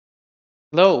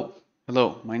Hello.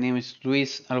 My name is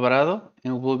Luis Alvarado,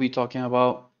 and we'll be talking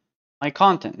about my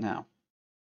content now.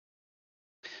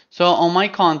 So on my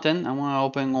content, I want to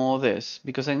open all this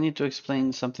because I need to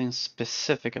explain something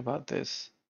specific about this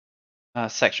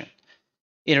section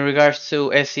in regards to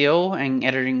SEO and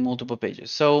editing multiple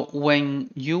pages. So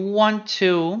when you want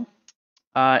to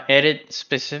edit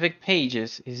specific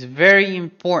pages, it's very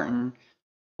important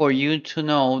for you to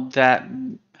know that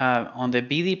on the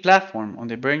BD platform, on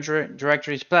the Brilliant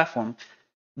Directories platform,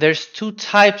 there's two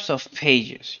types of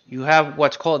pages. You have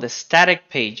what's called the static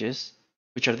pages,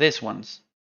 which are these ones.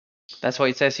 That's why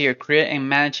it says here, create and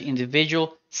manage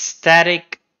individual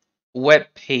static web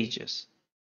pages.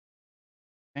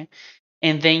 Okay?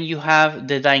 And then you have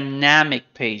the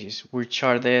dynamic pages, which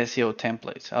are the SEO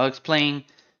templates. I'll explain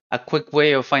a quick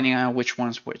way of finding out which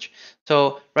one's which.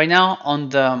 So right now on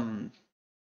the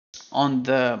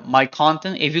my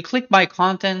content, if you click my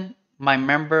content, my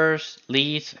members,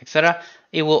 leads, etc.,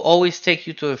 it will always take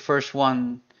you to the first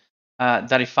one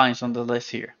that it finds on the list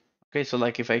here. Okay, so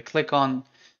like if I click on,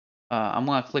 I'm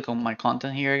gonna click on my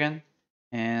content here again,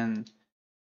 and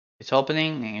it's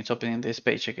opening this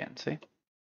page again. See?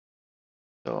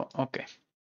 So okay.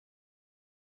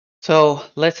 So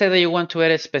let's say that you want to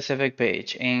edit a specific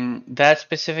page, and that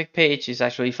specific page is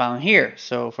actually found here.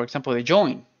 So for example, the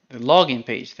join, the login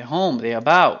page, the home, the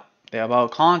about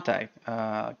contact,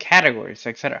 categories,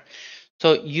 etc.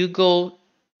 So you go,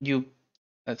 you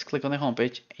let's click on the home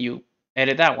page, you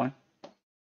edit that one,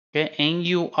 okay, and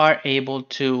you are able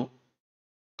to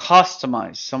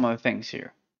customize some of the things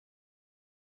here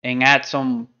and add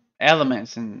some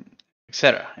elements and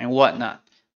etc. and whatnot.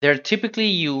 They're typically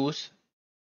used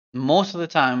most of the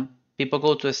time. People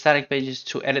go to static pages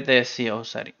to edit the SEO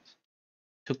settings,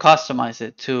 to customize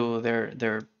it to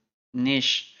their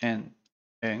niche and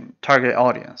target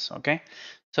audience. Okay,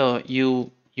 so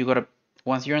you gotta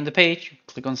once you're on the page,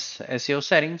 click on SEO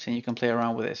settings, and you can play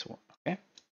around with this one. Okay,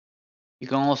 you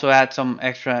can also add some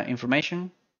extra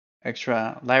information,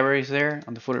 extra libraries there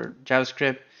on the footer,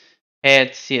 JavaScript,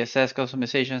 head, CSS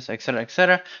customizations, etc.,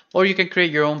 etc. Or you can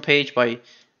create your own page by,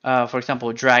 for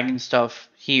example, dragging stuff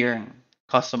here and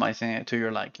customizing it to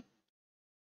your liking.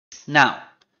 Now,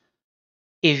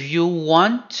 if you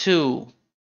want to,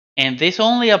 and this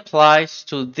only applies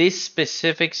to this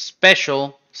specific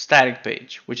special static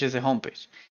page, which is the home page.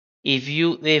 If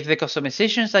the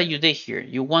customizations that you did here,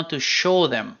 you want to show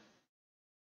them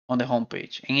on the home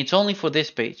page, and it's only for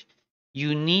this page,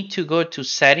 you need to go to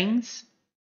settings,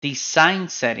 design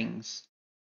settings.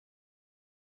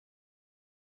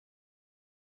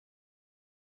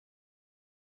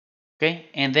 Okay,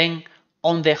 and then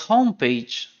on the home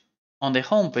page,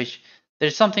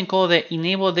 there's something called the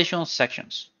enable additional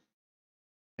sections.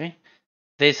 Okay,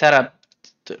 this had a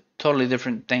totally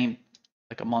different name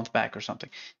like a month back or something,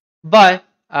 but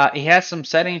it has some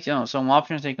settings, some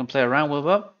options that you can play around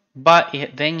with. But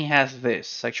then it has this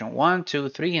section 1, 2,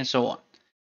 3, and so on.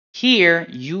 Here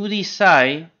you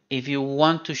decide if you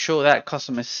want to show that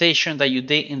customization that you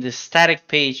did in the static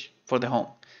page for the home.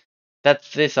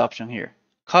 That's this option here,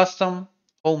 custom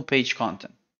homepage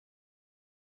content.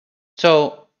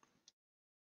 So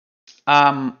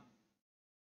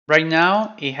right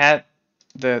now it had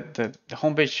the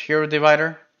homepage hero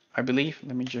divider, I believe.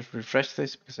 Let me just refresh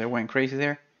this because I went crazy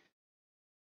there.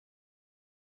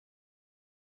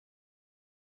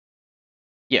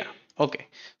 Yeah, okay.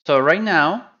 So right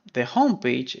now the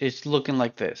homepage is looking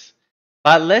like this.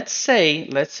 But let's say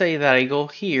that I go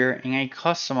here and I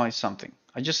customize something.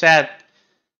 I just add,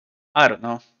 I don't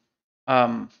know,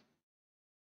 a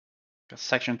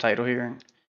section title here.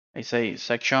 I say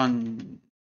section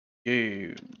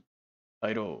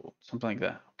title, something like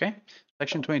that. Okay,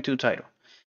 section 22 title,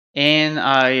 and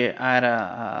I add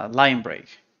a line break.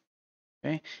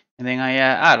 Okay, and then I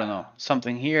add, I don't know,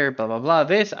 something here, blah blah blah.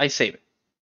 This I save it.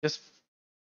 Just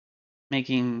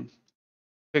making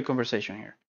quick conversation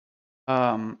here.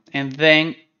 And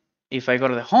then if I go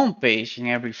to the home page and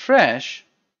I refresh,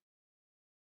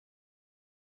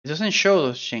 it doesn't show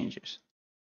those changes.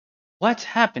 What's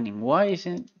happening? Why is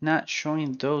it not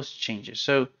showing those changes?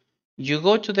 So you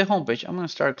go to the homepage. I'm going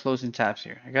to start closing tabs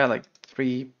here. I got like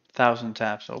 3,000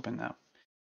 tabs open now.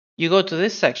 You go to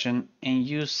this section and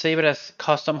you save it as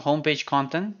custom homepage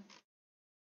content.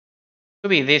 It could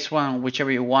be this one,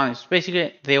 whichever you want. It's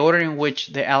basically the order in which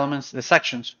the elements, the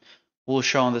sections, will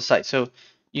show on the site. So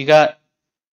you got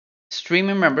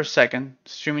streaming members second,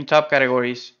 streaming top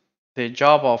categories, the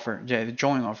job offer, the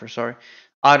join offer, sorry,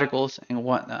 articles and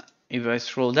whatnot. If I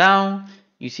scroll down,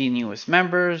 you see newest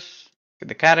members,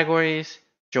 the categories,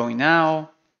 join now,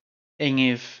 and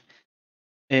if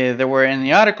there were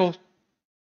any articles,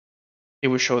 it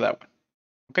will show that one.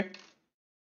 Okay.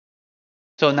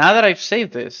 So now that I've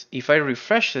saved this, if I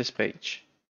refresh this page,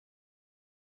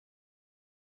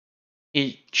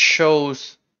 it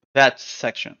shows that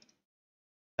section,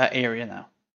 that area now.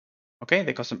 Okay,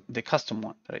 the custom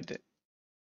one that I did.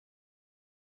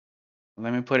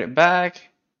 Let me put it back.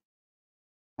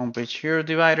 Homepage hero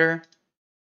divider.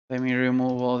 Let me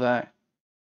remove all that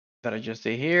I just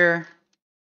did here.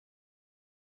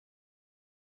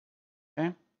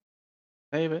 Okay,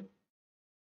 save it,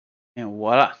 and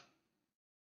voila.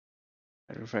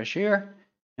 I refresh here,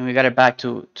 and we got it back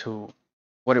to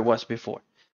what it was before.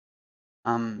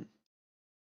 So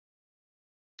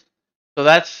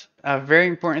that's a very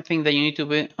important thing that you need to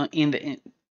be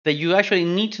that you actually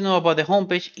need to know about the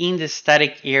homepage in the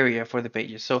static area for the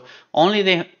pages. So only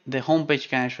the homepage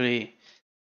can actually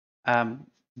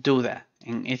do that,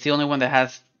 and it's the only one that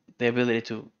has the ability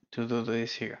to do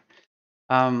this here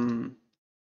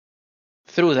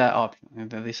through that option in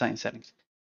the design settings.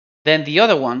 Then the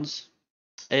other ones,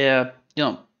 you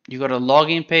go to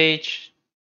login page,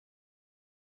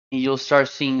 and you'll start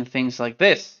seeing things like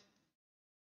this.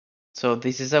 So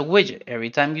this is a widget. Every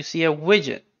time you see a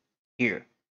widget here,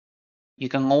 you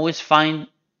can always find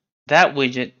that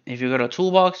widget if you go to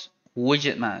toolbox,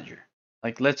 widget manager.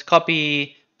 Like let's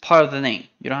copy part of the name.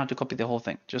 You don't have to copy the whole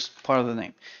thing, just part of the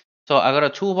name. So I got a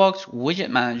toolbox widget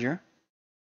manager.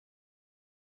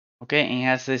 Okay, and it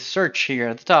has this search here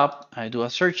at the top. I do a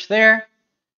search there,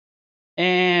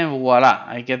 and voila,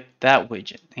 I get that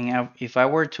widget. And if I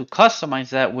were to customize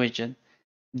that widget,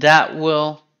 that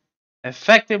will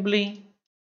effectively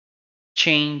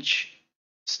change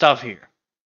stuff here.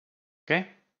 Okay.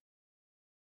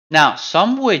 Now,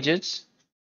 some widgets,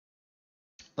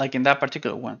 like in that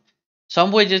particular one,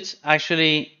 some widgets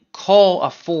actually call a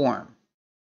form.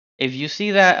 If you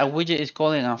see that a widget is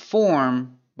calling a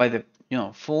form by the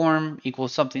form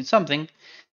equals something something,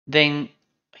 then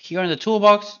here in the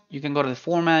toolbox you can go to the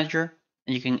form manager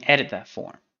and you can edit that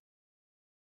form.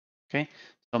 Okay,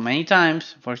 so many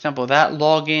times, for example, that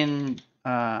login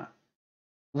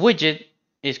widget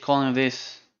is calling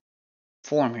this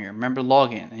form here. Remember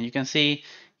login, and you can see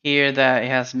here that it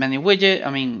has many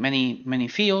many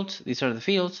fields. These are the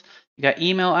fields. You got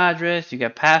email address, you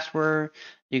got password,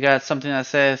 you got something that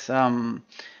says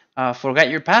forget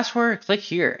your password. Click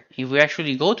here. If we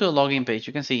actually go to a login page,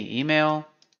 you can see email,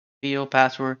 field,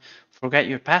 password, forget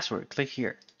your password. Click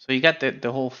here. So you got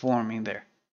the whole form in there.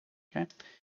 Okay.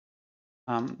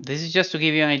 This is just to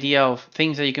give you an idea of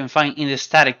things that you can find in the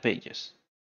static pages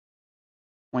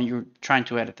when you're trying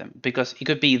to edit them, because it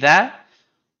could be that,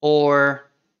 or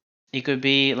it could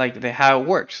be like the how it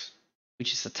works,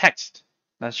 which is a text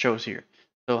that shows here.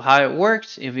 So how it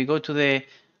works, if we go to the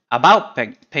about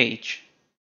page,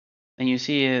 then you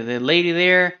see the lady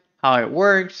there, how it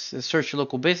works, the search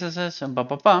local businesses, and blah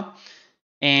blah blah.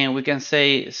 And we can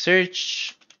say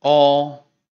search all.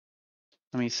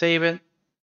 Let me save it.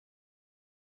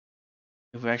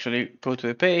 If we actually go to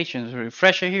the page and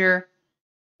refresh it here,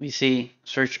 we see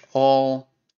search all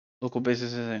local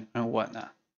businesses and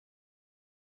whatnot.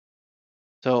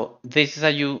 So this is how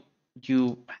you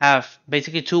have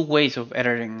basically two ways of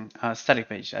editing a static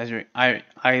page.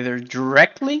 Either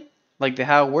directly, like the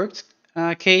how it works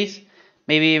case,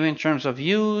 maybe even in terms of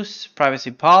use,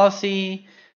 privacy policy,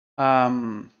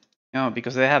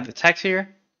 because they have the text here.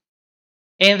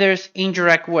 And there's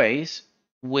indirect ways,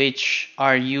 which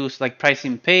are used like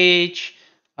pricing page,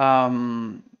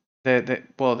 the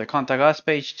contact us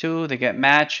page too. They get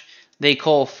match. They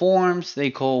call forms. They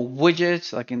call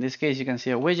widgets. Like in this case, you can see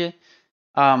a widget.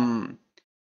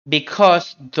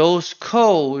 Because those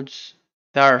codes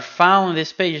that are found in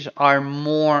this page are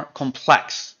more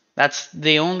complex. That's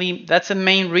the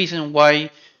main reason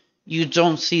why you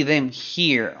don't see them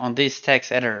here on this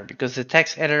text editor, because the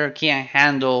text editor can't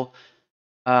handle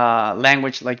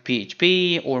language like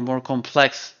PHP or more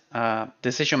complex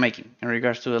decision making in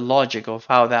regards to the logic of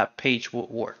how that page would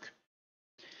work.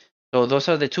 So those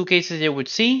are the two cases you would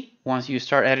see once you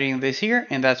start editing this here,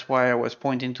 and that's why I was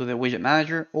pointing to the widget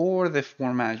manager or the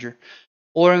form manager,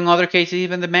 or in other cases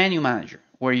even the menu manager,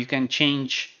 where you can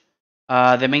change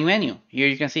the main menu. Here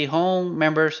you can see home,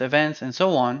 members, events, and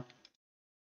so on.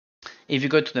 If you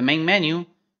go to the main menu,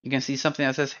 you can see something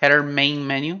that says header main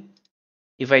menu.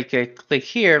 If I click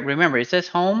here, remember it says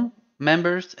home,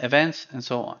 members, events, and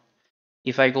so on.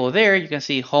 If I go there, you can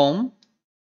see home,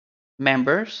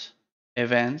 members,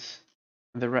 events,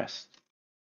 and the rest.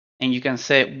 And you can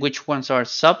say which ones are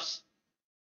sub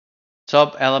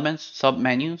elements, sub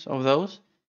menus of those,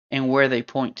 and where they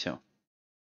point to.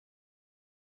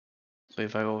 So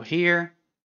if I go here,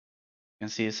 you can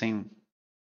see the same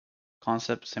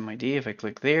concepts MID. If I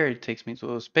click there, it takes me to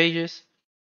those pages.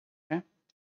 Okay.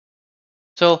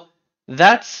 So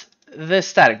that's the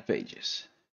static pages.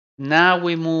 Now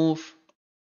we move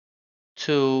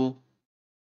to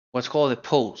what's called the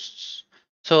posts.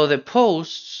 So the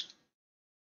posts,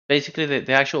 basically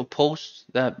the actual posts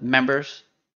that members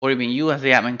or even you as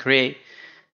the admin create,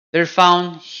 they're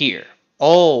found here.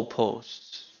 All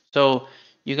posts. So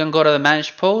you can go to the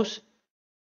manage posts,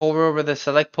 hover over the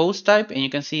select post type, and you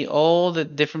can see all the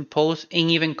different posts and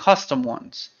even custom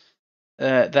ones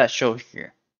that show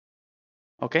here.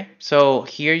 Okay, so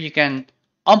here you can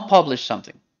unpublish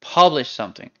something, publish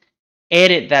something,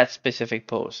 edit that specific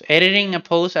post. Editing a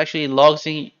post actually logs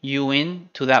you in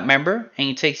to that member and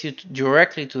it takes you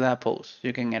directly to that post.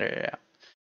 You can edit it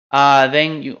out.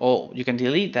 Then you can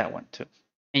delete that one too,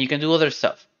 and you can do other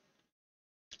stuff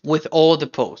with all the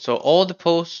posts. So all the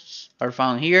posts are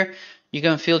found here. You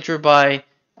can filter by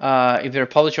if they're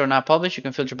published or not published. You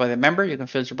can filter by the member. You can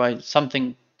filter by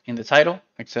something in the title,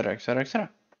 etc., etc., etc.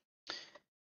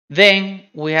 Then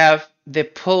we have the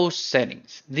post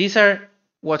settings. These are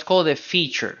what's called the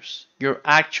features, your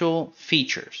actual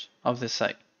features of the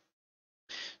site.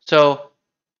 So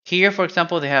here, for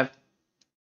example,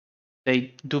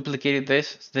 they duplicated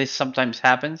this. This sometimes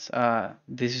happens.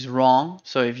 This is wrong.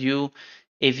 So if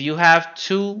you have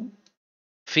two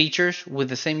features with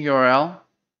the same URL,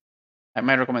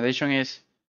 my recommendation is,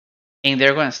 and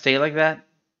they're going to stay like that,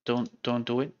 don't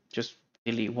do it. Just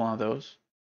delete one of those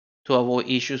to avoid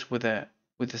issues with the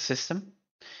system.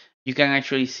 You can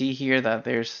actually see here that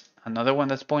there's another one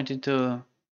that's pointing to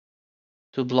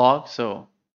blog, so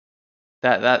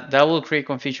that will create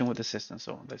confusion with the system.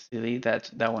 So let's delete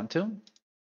that one too.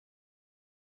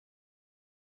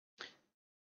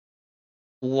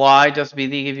 Why does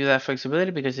BD give you that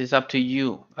flexibility? Because it's up to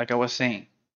you. Like I was saying,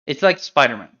 it's like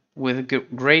Spider-Man.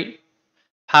 With great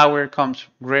power comes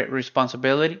great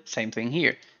responsibility. Same thing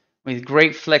here. With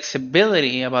great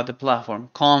flexibility about the platform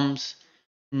comes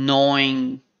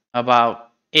knowing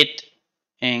about it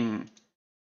and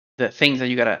the things that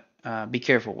you gotta be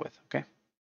careful with. Okay.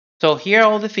 So here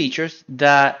are all the features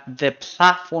that the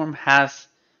platform has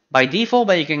by default,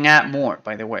 but you can add more,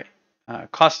 by the way,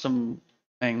 custom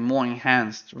and more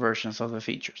enhanced versions of the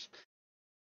features.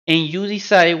 And you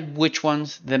decide which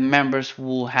ones the members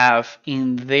will have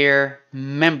in their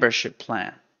membership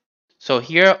plan. So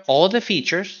here are all the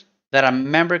features that a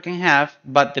member can have,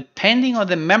 but depending on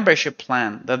the membership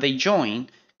plan that they join,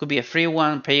 could be a free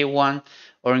one, pay one,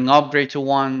 or an upgrade to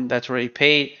one that's already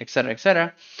paid,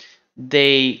 etc.,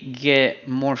 they get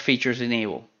more features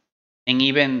enabled. And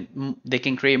even they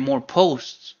can create more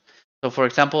posts. So for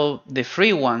example, the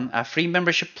free one, a free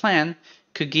membership plan,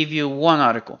 could give you one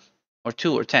article or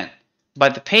two or 10,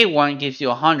 but the paid one gives you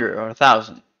 100 or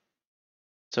 1,000.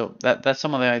 So that's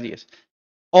some of the ideas.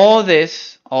 All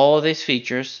these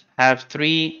features have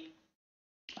three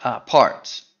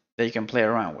parts that you can play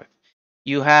around with.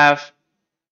 You have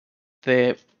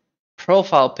the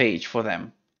profile page for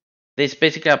them. This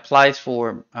basically applies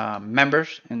for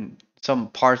members and some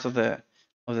parts of the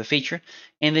feature.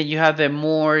 And then you have the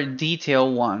more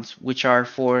detailed ones, which are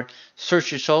for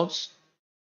search results.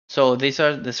 So these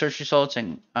are the search results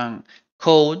and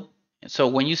code. So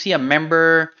when you see a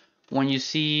member, when you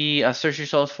see a search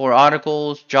results for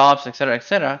articles, jobs,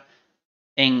 etc.,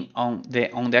 and on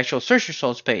the actual search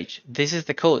results page, this is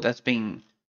the code that's being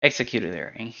executed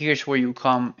there. And here's where you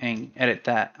come and edit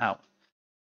that out.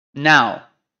 Now,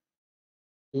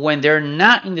 when they're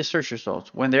not in the search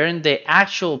results, when they're in the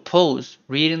actual post,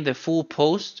 reading the full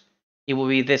post, it will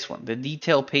be this one, the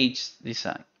detail page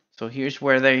design. So here's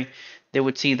where they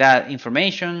would see that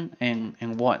information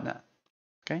and whatnot.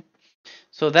 Okay,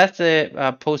 so that's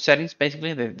the post settings,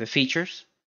 basically the features.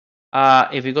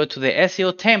 If we go to the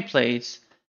SEO templates,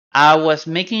 I was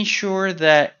making sure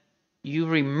that you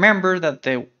remember that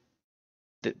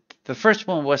the first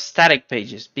one was static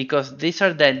pages, because these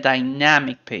are the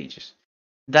dynamic pages.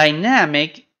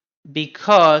 Dynamic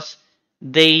because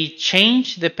they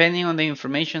change depending on the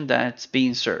information that's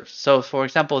being served. So for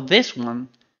example, this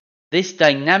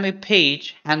dynamic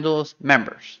page handles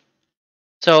members.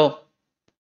 So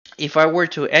if I were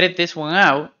to edit this one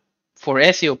out for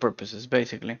SEO purposes,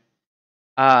 basically,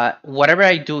 whatever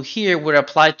I do here would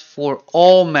apply for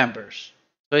all members.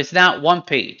 So it's not one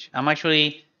page. I'm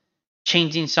actually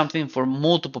changing something for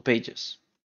multiple pages.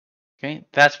 Okay,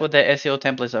 that's what the SEO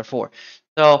templates are for.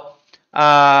 So,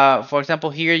 for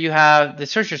example, here you have the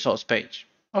search results page.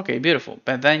 Okay, beautiful.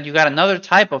 But then you got another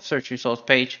type of search results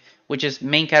page, which is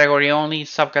main category only,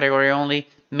 subcategory only,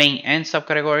 main and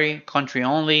subcategory, country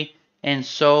only, and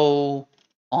so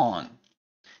on.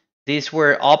 These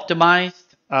were optimized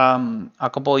a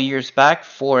couple of years back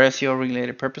for SEO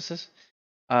related purposes.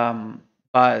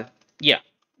 But yeah,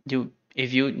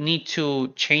 if you need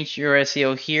to change your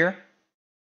SEO here,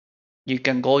 you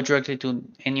can go directly to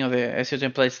any of the SEO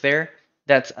templates there.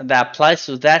 That applies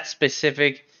to that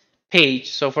specific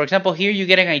page. So for example, here you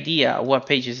get an idea what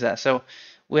page is that. So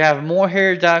we have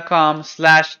morehair.com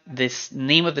slash this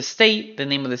name of the state, the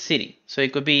name of the city. So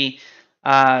it could be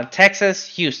Texas,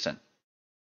 Houston,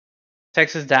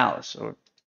 Texas, Dallas, or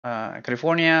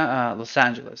California, Los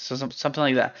Angeles, so something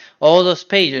like that. All those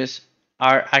pages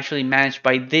are actually managed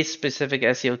by this specific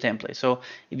SEO template. So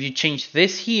if you change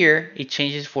this here, it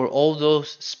changes for all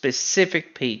those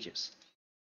specific pages.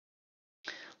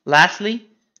 Lastly,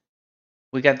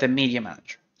 we got the media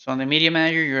manager. So on the media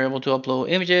manager, you're able to upload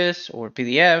images or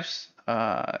PDFs.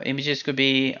 Images could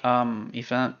be,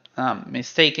 if I'm not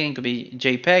mistaken, could be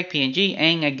JPEG, PNG,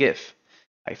 and a GIF.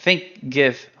 I think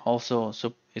GIF also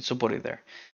it's supported there.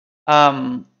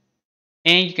 And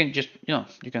you can just,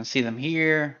 you can see them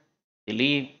here,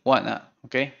 delete, whatnot,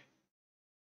 okay?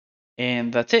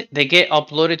 And that's it. They get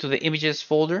uploaded to the images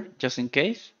folder just in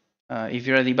case. If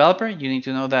you're a developer, you need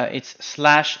to know that it's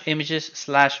slash images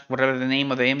slash whatever the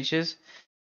name of the image is.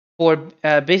 For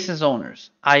business owners,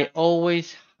 I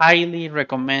always highly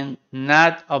recommend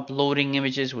not uploading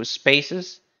images with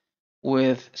spaces,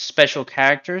 with special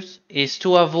characters, is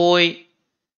to avoid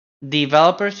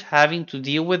developers having to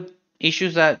deal with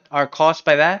issues that are caused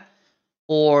by that,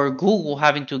 or Google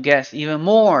having to guess even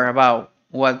more about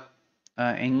what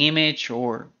an image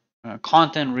or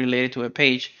content related to a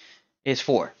page is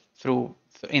for, through,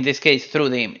 in this case, through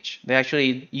the image. They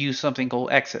actually use something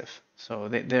called EXIF, so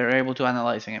they're able to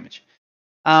analyze an image.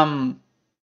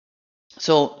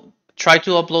 So try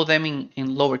to upload them in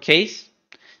lowercase.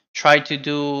 Try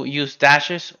to use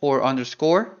dashes or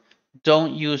underscore.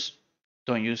 Don't use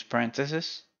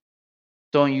parentheses.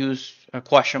 Don't use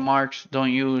question marks.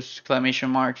 Don't use exclamation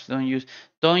marks. Don't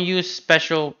use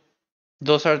special.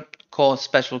 Those are called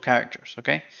special characters.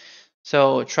 Okay.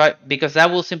 So try, because that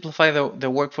will simplify the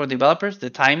work for developers, the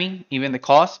timing, even the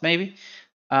cost maybe,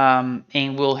 and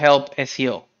will help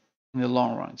SEO in the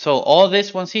long run. So all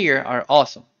these ones here are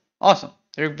awesome. Awesome.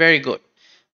 They're very good.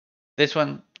 This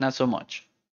one, not so much.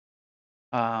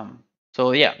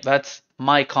 So yeah, that's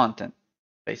my content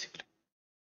basically.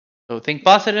 So think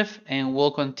positive, and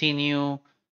we'll continue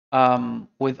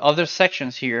with other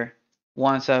sections here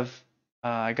once I've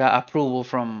got approval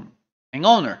from an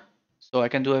owner, so I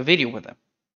can do a video with them.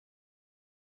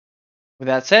 With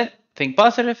that said, think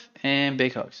positive and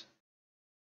big hugs.